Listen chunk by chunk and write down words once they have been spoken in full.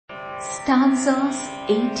Stanzas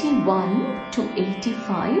 81 to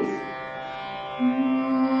 85.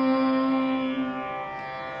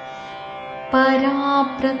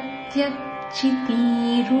 Para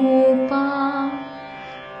pratyakchiti rupa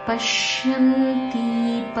pashyanti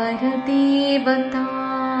paradevata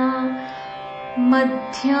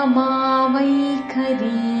madhyama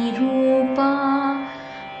vaikhari rupa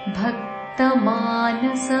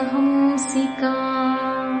bhaktamaanasahamsika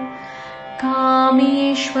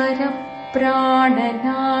Kameshwar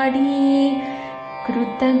प्राणनाडी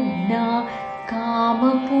कृतज्ञा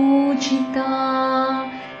कामपूजिता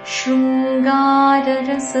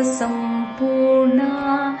शृङ्गाररससम्पूर्णा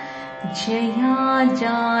जया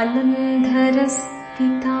जालन्धरस्थिता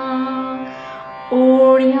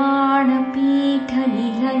ओड्याणपीठनिलया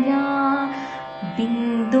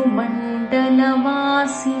बिन्दुमण्डलवासिनी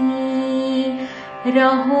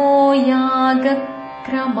रहो यागक्रमाराध्या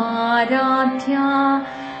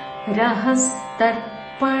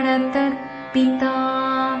रहस्तर्पणतर्पिता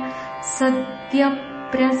सद्यप्रसादिनी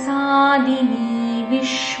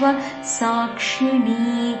विश्वसाक्षिणी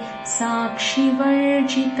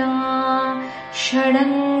साक्षिवर्जिता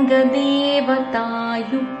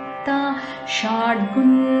षडङ्गदेवतायुक्ता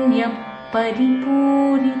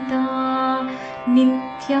षड्गुण्यपरिपूरिता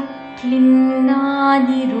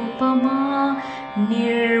नित्यक्लिन्नानिरुपमा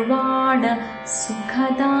निर्वाण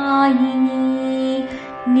सुखदायिनी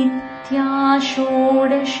नित्या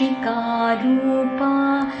षोडशिकारूपा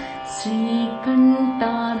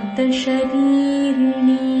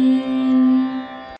श्रीकण्ठार्धशरीरिणी।